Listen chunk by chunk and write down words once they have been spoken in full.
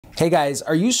Hey guys,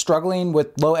 are you struggling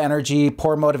with low energy,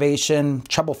 poor motivation,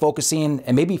 trouble focusing,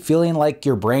 and maybe feeling like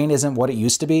your brain isn't what it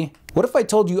used to be? What if I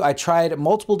told you I tried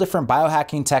multiple different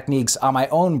biohacking techniques on my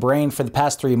own brain for the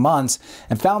past 3 months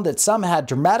and found that some had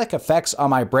dramatic effects on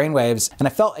my brainwaves, and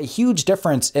I felt a huge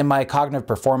difference in my cognitive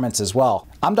performance as well?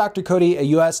 I'm Dr. Cody, a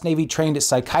US Navy trained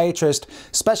psychiatrist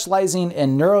specializing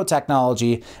in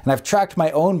neurotechnology, and I've tracked my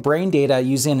own brain data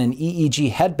using an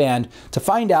EEG headband to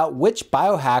find out which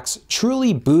biohacks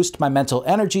truly boost my mental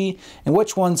energy and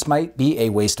which ones might be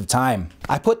a waste of time.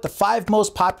 I put the 5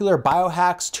 most popular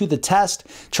biohacks to the test,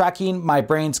 tracking my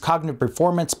brain's cognitive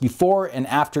performance before and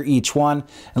after each one,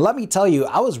 and let me tell you,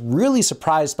 I was really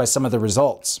surprised by some of the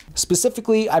results.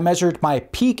 Specifically, I measured my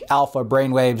peak alpha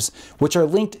brainwaves, which are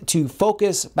linked to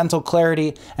focus, mental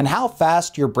clarity, and how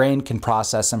fast your brain can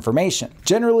process information.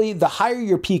 Generally, the higher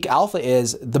your peak alpha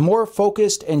is, the more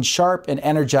focused and sharp and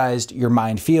energized your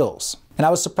mind feels. And I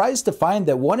was surprised to find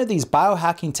that one of these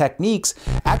biohacking techniques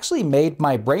actually made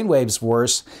my brainwaves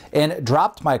worse and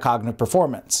dropped my cognitive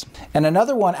performance. And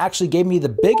another one actually gave me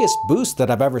the biggest boost that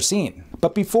I've ever seen.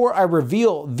 But before I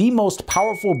reveal the most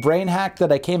powerful brain hack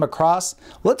that I came across,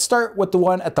 let's start with the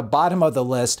one at the bottom of the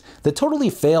list that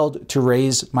totally failed to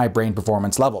raise my brain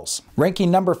performance levels.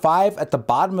 Ranking number 5 at the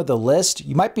bottom of the list,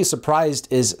 you might be surprised,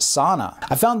 is sauna.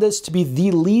 I found this to be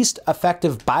the least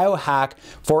effective biohack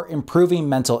for improving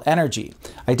mental energy.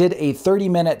 I did a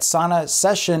 30-minute sauna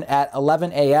session at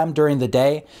 11 a.m. during the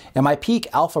day, and my peak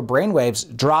alpha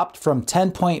brainwaves dropped from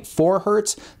 10.4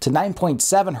 hertz to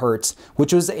 9.7 hertz,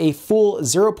 which was a full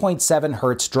 0.7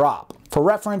 hertz drop. For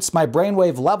reference, my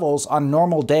brainwave levels on a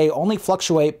normal day only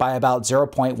fluctuate by about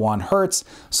 0.1 hertz,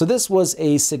 so this was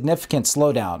a significant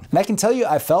slowdown. And I can tell you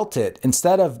I felt it.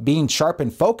 Instead of being sharp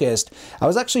and focused, I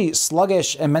was actually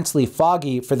sluggish and mentally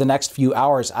foggy for the next few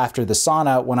hours after the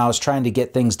sauna when I was trying to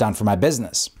get things done for my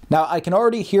business. Now, I can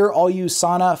already hear all you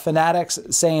sauna fanatics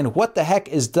saying, what the heck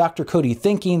is Dr. Cody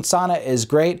thinking? Sauna is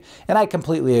great, and I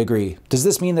completely agree. Does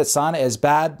this mean that sauna is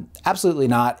bad? Absolutely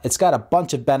not. It's got a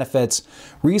bunch of benefits.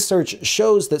 Research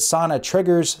shows that sauna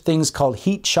triggers things called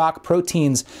heat shock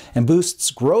proteins and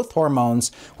boosts growth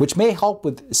hormones, which may help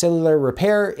with cellular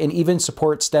repair and even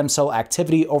support stem cell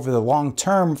activity over the long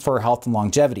term for health and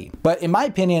longevity. But in my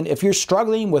opinion, if you're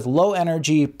struggling with low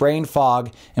energy, brain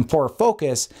fog, and poor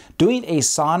focus, doing a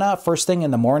sauna first thing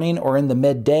in the morning or in the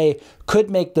midday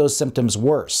could make those symptoms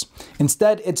worse.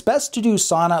 Instead, it's best to do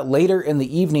sauna later in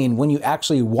the evening when you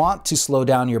actually want to slow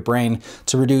down your brain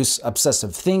to reduce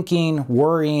obsessive thinking,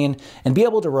 worrying, and be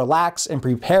able to relax and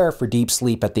prepare for deep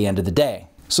sleep at the end of the day.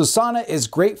 So sauna is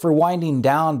great for winding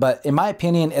down, but in my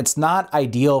opinion, it's not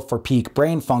ideal for peak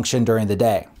brain function during the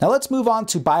day. Now let's move on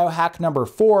to biohack number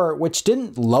 4, which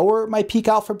didn't lower my peak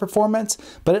alpha performance,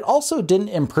 but it also didn't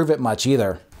improve it much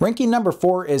either. Ranking number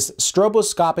 4 is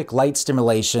stroboscopic light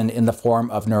stimulation in the form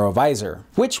of neurovisor,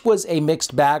 which was a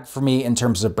mixed bag for me in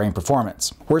terms of brain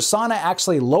performance. Where sauna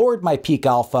actually lowered my peak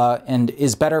alpha and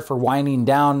is better for winding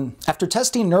down, after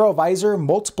testing neurovisor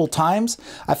multiple times,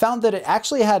 I found that it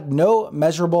actually had no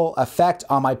measurable effect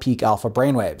on my peak alpha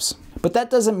brainwaves. But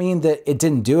that doesn't mean that it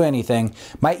didn't do anything.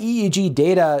 My EEG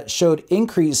data showed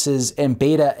increases in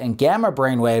beta and gamma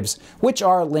brainwaves, which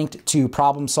are linked to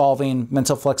problem solving,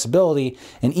 mental flexibility,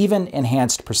 and even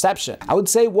enhanced perception. I would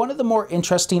say one of the more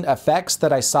interesting effects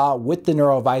that I saw with the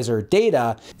neurovisor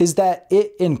data is that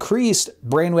it increased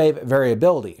brainwave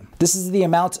variability. This is the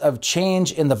amount of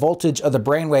change in the voltage of the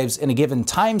brainwaves in a given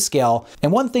time scale,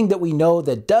 and one thing that we know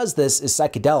that does this is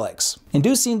psychedelics.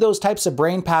 Inducing those types of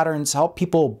brain patterns help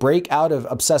people break out of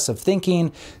obsessive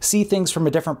thinking, see things from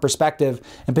a different perspective,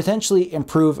 and potentially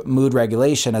improve mood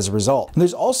regulation as a result. And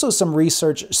there's also some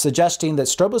research suggesting that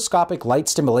stroboscopic light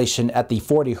stimulation at the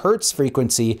 40 hertz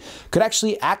frequency could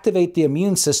actually activate the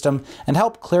immune system and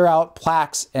help clear out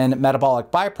plaques and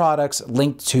metabolic byproducts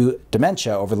linked to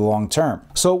dementia over the long term.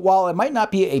 So while it might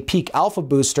not be a peak alpha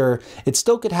booster, it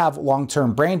still could have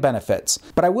long-term brain benefits.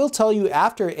 But I will tell you,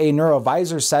 after a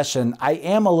neurovisor session, I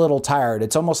am a little tired.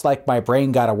 It's almost like my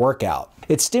brain got a workout.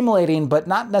 It's stimulating, but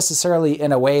not necessarily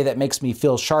in a way that makes me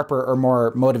feel sharper or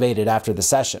more motivated after the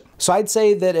session. So I'd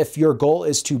say that if your goal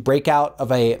is to break out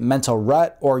of a mental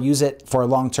rut or use it for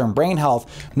long-term brain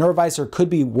health, neurovisor could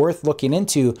be worth looking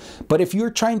into. But if you're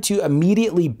trying to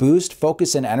immediately boost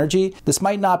focus and energy, this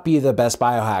might not be the best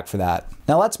biohack for that.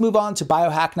 Now let's move on to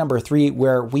biohack number 3,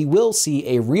 where we will see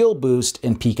a real boost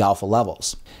in peak alpha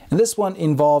levels. And this one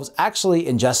involves actually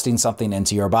ingesting something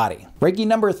into your body. Ranking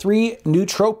number 3,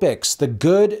 nootropics, the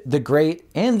good, the great,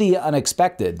 and the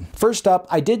unexpected. First up,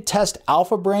 I did test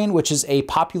Alpha Brain, which is a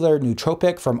popular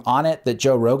nootropic from Onnit that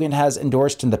Joe Rogan has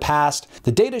endorsed in the past.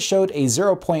 The data showed a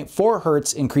 0.4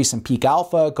 hertz increase in peak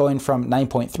alpha, going from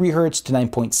 9.3 hertz to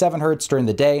 9.7 hertz during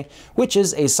the day, which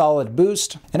is a solid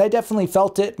boost. And I definitely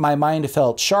felt it. My mind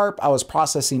felt sharp. I was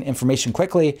processing information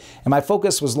quickly, and my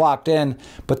focus was locked in.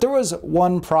 But there was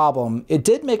one problem. It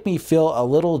did make me feel a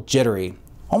little jittery.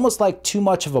 Almost like too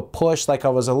much of a push, like I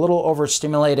was a little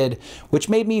overstimulated, which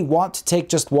made me want to take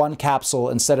just one capsule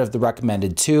instead of the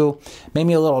recommended 2. Made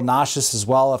me a little nauseous as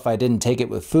well if I didn't take it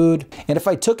with food. And if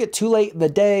I took it too late in the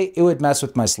day, it would mess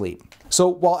with my sleep. So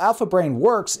while Alpha Brain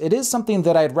works, it is something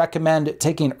that I'd recommend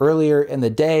taking earlier in the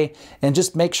day, and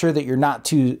just make sure that you're not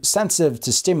too sensitive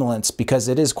to stimulants because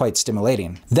it is quite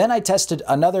stimulating. Then I tested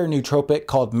another nootropic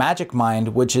called Magic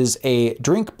Mind, which is a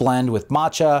drink blend with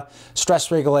matcha,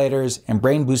 stress regulators, and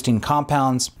brain boosting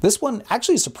compounds. This one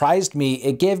actually surprised me.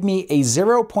 It gave me a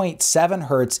 0.7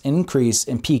 hertz increase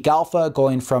in peak alpha,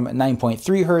 going from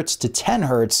 9.3 hertz to 10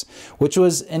 hertz, which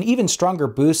was an even stronger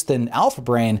boost than Alpha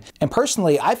Brain. And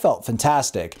personally, I felt fantastic.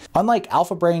 Unlike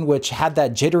Alpha Brain, which had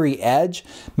that jittery edge,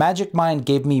 Magic Mind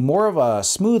gave me more of a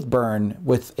smooth burn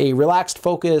with a relaxed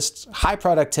focus, high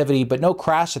productivity, but no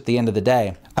crash at the end of the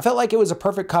day. I felt like it was a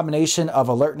perfect combination of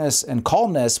alertness and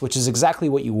calmness, which is exactly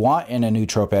what you want in a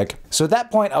nootropic. So at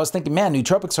that point, I was thinking, man,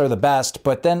 nootropics are the best,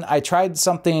 but then I tried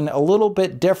something a little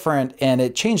bit different and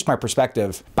it changed my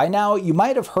perspective. By now, you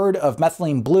might have heard of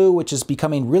methylene blue, which is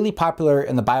becoming really popular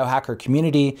in the biohacker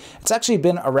community. It's actually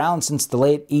been around since the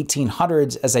late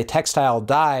 1800s as a textile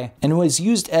dye and was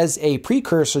used as a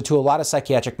precursor to a lot of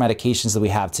psychiatric medications that we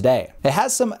have today. It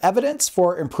has some evidence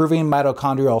for improving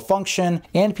mitochondrial function,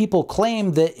 and people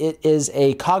claim that it is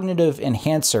a cognitive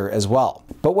enhancer as well.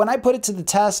 But when I put it to the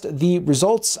test, the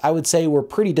results, I would say, were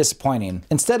pretty disappointing.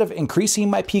 Instead of increasing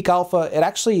my peak alpha, it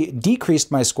actually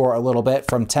decreased my score a little bit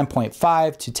from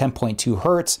 10.5 to 10.2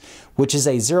 hertz, which is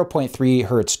a 0.3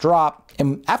 hertz drop.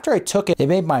 And after I took it, it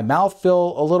made my mouth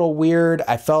feel a little weird.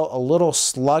 I felt a little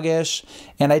sluggish,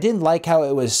 and I didn't like how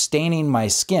it was staining my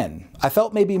skin. I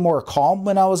felt maybe more calm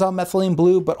when I was on methylene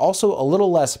blue, but also a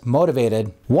little less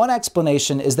motivated. One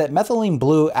explanation is that methylene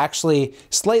blue actually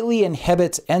slightly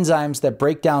inhibits enzymes that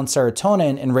break down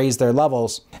serotonin and raise their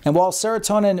levels. And while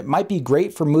serotonin might be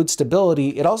great for mood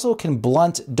stability, it also can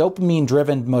blunt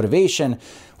dopamine-driven motivation,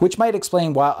 which might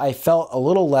explain why I felt a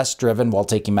little less driven while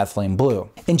taking methylene blue.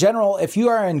 In general, if you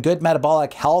are in good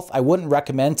metabolic health, I wouldn't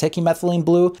recommend taking methylene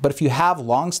blue, but if you have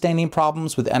long-standing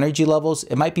problems with energy levels,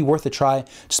 it might be worth a try.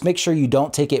 Just make sure you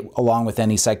don't take it along with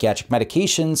any psychiatric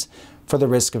medications for the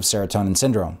risk of serotonin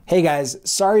syndrome. Hey guys,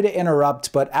 sorry to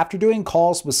interrupt, but after doing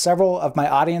calls with several of my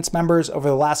audience members over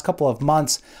the last couple of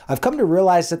months, I've come to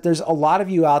realize that there's a lot of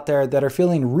you out there that are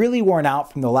feeling really worn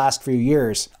out from the last few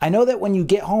years. I know that when you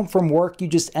get home from work, you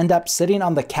just end up sitting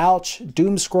on the couch,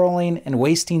 doom scrolling and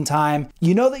wasting time.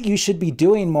 You know that you should be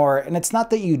doing more, and it's not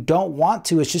that you don't want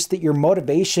to, it's just that your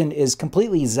motivation is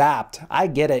completely zapped. I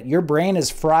get it. Your brain is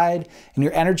fried and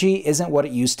your energy isn't what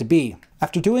it used to be.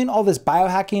 After doing all this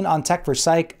biohacking on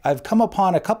Techforpsych, I've come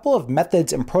upon a couple of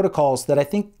methods and protocols that I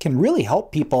think can really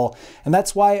help people, and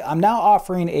that's why I'm now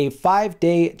offering a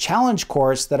 5-day challenge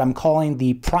course that I'm calling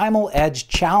the Primal Edge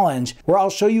Challenge, where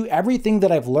I'll show you everything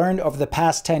that I've learned over the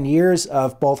past 10 years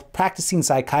of both practicing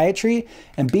psychiatry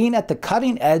and being at the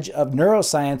cutting edge of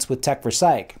neuroscience with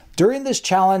Techforpsych. During this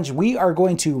challenge, we are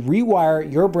going to rewire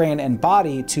your brain and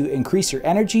body to increase your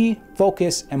energy,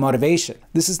 focus, and motivation.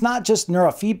 This is not just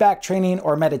neurofeedback training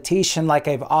or meditation like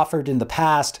I've offered in the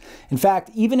past. In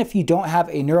fact, even if you don't have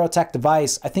a neurotech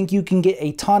device, I think you can get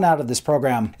a ton out of this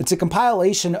program. It's a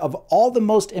compilation of all the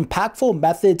most impactful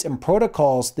methods and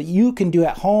protocols that you can do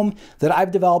at home that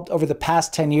I've developed over the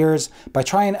past 10 years by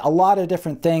trying a lot of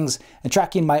different things and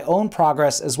tracking my own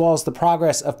progress as well as the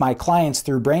progress of my clients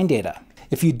through brain data.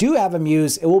 If you do have a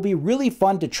Muse, it will be really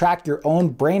fun to track your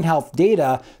own brain health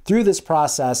data through this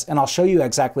process, and I'll show you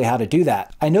exactly how to do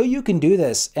that. I know you can do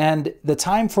this, and the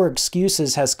time for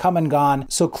excuses has come and gone,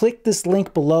 so click this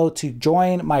link below to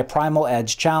join my Primal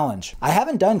Edge Challenge. I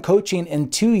haven't done coaching in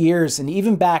 2 years, and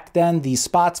even back then, the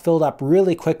spots filled up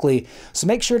really quickly, so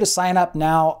make sure to sign up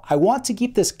now. I want to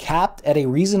keep this capped at a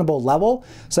reasonable level,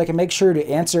 so I can make sure to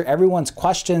answer everyone's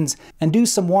questions and do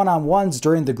some one-on-ones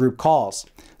during the group calls.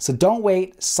 So don't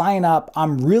wait, sign up.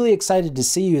 I'm really excited to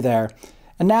see you there.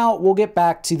 And now we'll get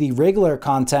back to the regular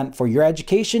content for your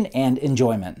education and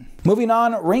enjoyment. Moving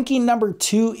on, ranking number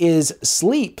 2 is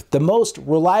sleep, the most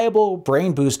reliable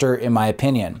brain booster in my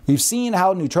opinion. We've seen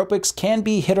how nootropics can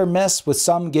be hit or miss, with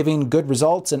some giving good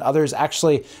results and others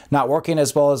actually not working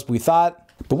as well as we thought.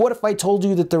 But what if I told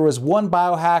you that there was one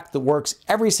biohack that works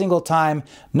every single time,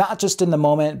 not just in the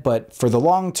moment, but for the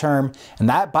long term, and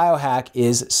that biohack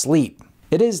is sleep?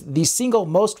 It is the single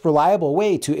most reliable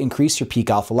way to increase your peak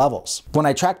alpha levels. When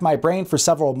I tracked my brain for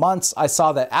several months, I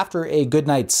saw that after a good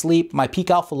night's sleep, my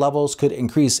peak alpha levels could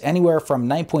increase anywhere from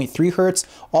 9.3 hertz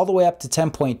all the way up to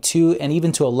 10.2 and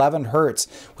even to 11 hertz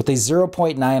with a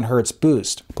 0.9 hertz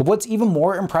boost. But what's even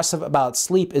more impressive about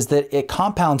sleep is that it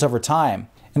compounds over time.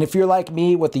 And if you're like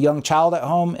me with a young child at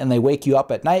home and they wake you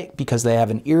up at night because they have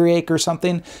an earache or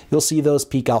something, you'll see those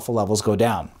peak alpha levels go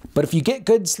down. But if you get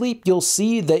good sleep, you'll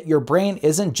see that your brain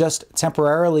isn't just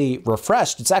temporarily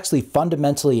refreshed, it's actually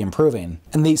fundamentally improving.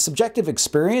 And the subjective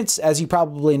experience, as you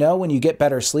probably know, when you get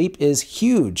better sleep is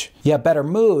huge. You have better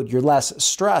mood, you're less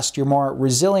stressed, you're more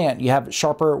resilient, you have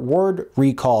sharper word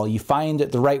recall, you find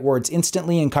the right words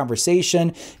instantly in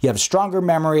conversation, you have stronger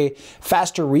memory,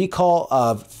 faster recall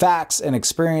of facts and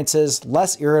experiences,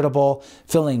 less irritable,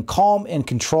 feeling calm and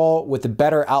control with a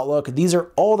better outlook. These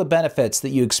are all the benefits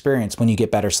that you experience when you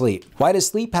get better sleep. Why does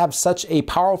sleep have such a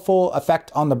powerful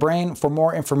effect on the brain? For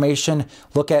more information,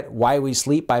 look at Why We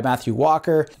Sleep by Matthew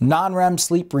Walker. Non-REM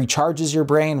sleep recharges your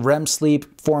brain. REM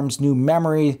sleep forms new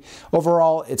memory.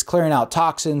 Overall, it's clearing out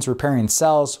toxins, repairing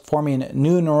cells, forming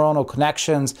new neuronal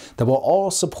connections that will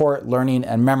all support learning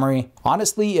and memory.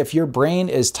 Honestly, if your brain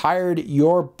is tired,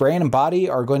 your brain and body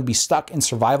are going to be stuck in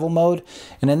survival mode.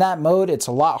 And in that mode, it's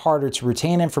a lot harder to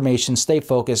retain information, stay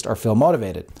focused, or feel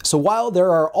motivated. So while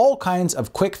there are all kinds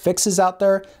of quick fixes out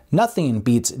there, nothing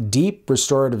beats deep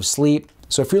restorative sleep.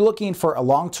 So if you're looking for a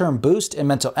long-term boost in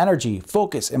mental energy,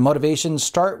 focus, and motivation,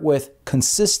 start with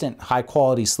consistent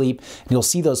high-quality sleep, and you'll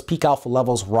see those peak alpha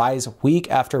levels rise week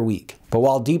after week. But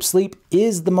while deep sleep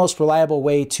is the most reliable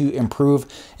way to improve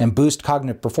and boost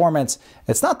cognitive performance,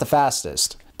 it's not the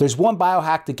fastest. There's one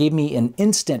biohack that gave me an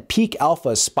instant peak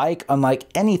alpha spike unlike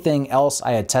anything else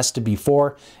I had tested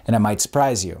before, and it might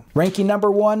surprise you. Ranking number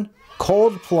 1,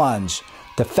 cold plunge.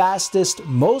 The fastest,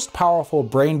 most powerful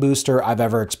brain booster I've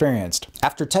ever experienced.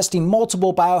 After testing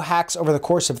multiple biohacks over the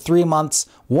course of 3 months,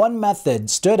 one method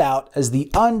stood out as the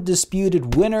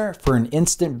undisputed winner for an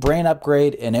instant brain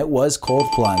upgrade, and it was cold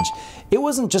plunge. It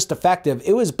wasn't just effective,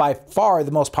 it was by far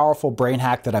the most powerful brain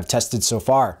hack that I've tested so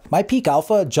far. My peak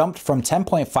alpha jumped from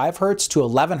 10.5 hertz to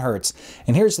 11 hertz.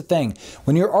 And here's the thing,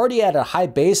 when you're already at a high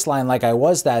baseline like I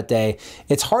was that day,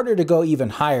 it's harder to go even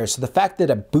higher. So the fact that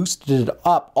it boosted it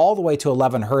up all the way to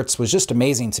 11 hertz was just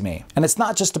amazing to me. And it's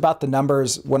not just about the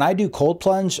numbers. When I do cold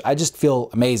plunge, I just feel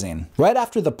amazing. Right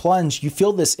after the plunge, you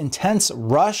feel this intense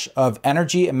rush of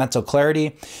energy and mental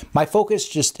clarity. My focus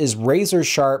just is razor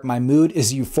sharp, my mood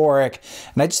is euphoric,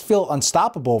 and I just feel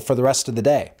unstoppable for the rest of the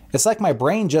day. It's like my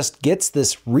brain just gets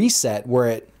this reset where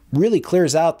it really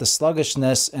clears out the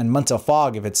sluggishness and mental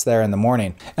fog if it's there in the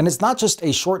morning. And it's not just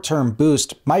a short-term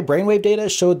boost. My brainwave data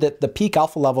showed that the peak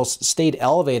alpha levels stayed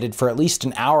elevated for at least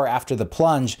an hour after the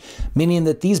plunge, meaning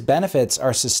that these benefits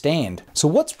are sustained. So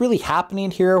what's really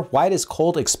happening here? Why does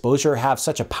cold exposure have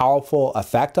such a powerful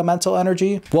effect on mental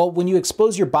energy? Well, when you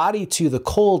expose your body to the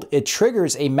cold, it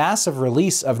triggers a massive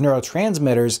release of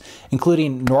neurotransmitters,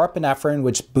 including norepinephrine,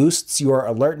 which boosts your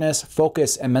alertness,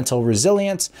 focus, and mental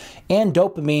resilience, and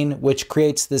dopamine, which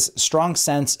creates this strong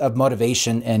sense of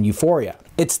motivation and euphoria.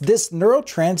 It's this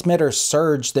neurotransmitter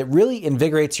surge that really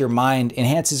invigorates your mind,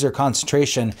 enhances your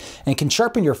concentration, and can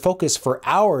sharpen your focus for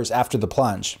hours after the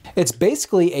plunge. It's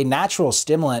basically a natural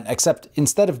stimulant, except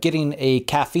instead of getting a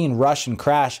caffeine rush and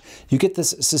crash, you get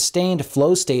this sustained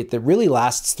flow state that really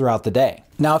lasts throughout the day.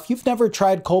 Now, if you've never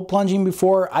tried cold plunging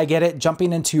before, I get it.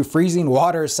 Jumping into freezing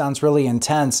water sounds really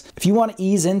intense. If you want to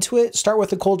ease into it, start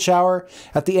with a cold shower.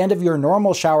 At the end of your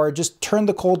normal shower, just turn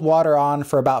the cold water on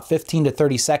for about 15 to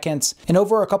 30 seconds. And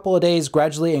over a couple of days,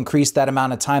 gradually increase that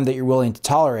amount of time that you're willing to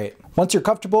tolerate. Once you're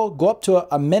comfortable, go up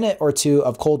to a minute or two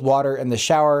of cold water in the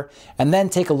shower, and then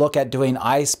take a look at doing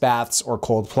ice baths or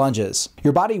cold plunges.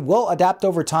 Your body will adapt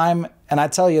over time, and I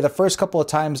tell you, the first couple of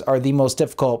times are the most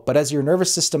difficult, but as your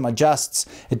nervous system adjusts,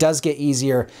 it does get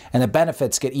easier and the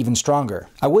benefits get even stronger.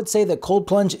 I would say that cold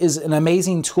plunge is an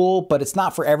amazing tool, but it's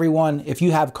not for everyone. If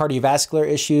you have cardiovascular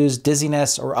issues,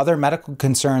 dizziness, or other medical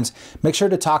concerns, make sure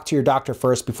to talk to your doctor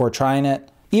first before trying it.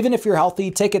 Even if you're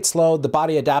healthy, take it slow. The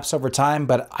body adapts over time,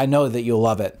 but I know that you'll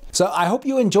love it. So I hope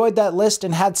you enjoyed that list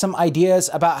and had some ideas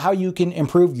about how you can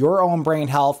improve your own brain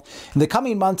health. In the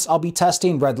coming months, I'll be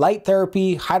testing red light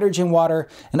therapy, hydrogen water,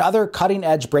 and other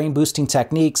cutting-edge brain boosting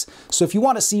techniques. So if you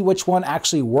want to see which one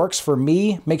actually works for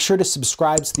me, make sure to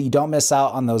subscribe so that you don't miss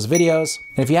out on those videos.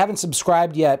 And if you haven't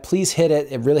subscribed yet, please hit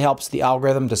it. It really helps the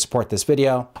algorithm to support this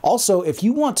video. Also, if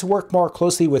you want to work more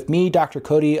closely with me, Dr.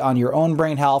 Cody, on your own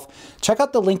brain health, check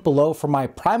out the the link below for my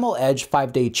Primal Edge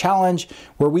 5-day challenge,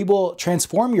 where we will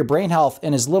transform your brain health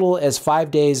in as little as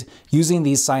 5 days using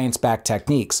these science-backed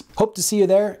techniques. Hope to see you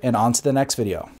there, and on to the next video.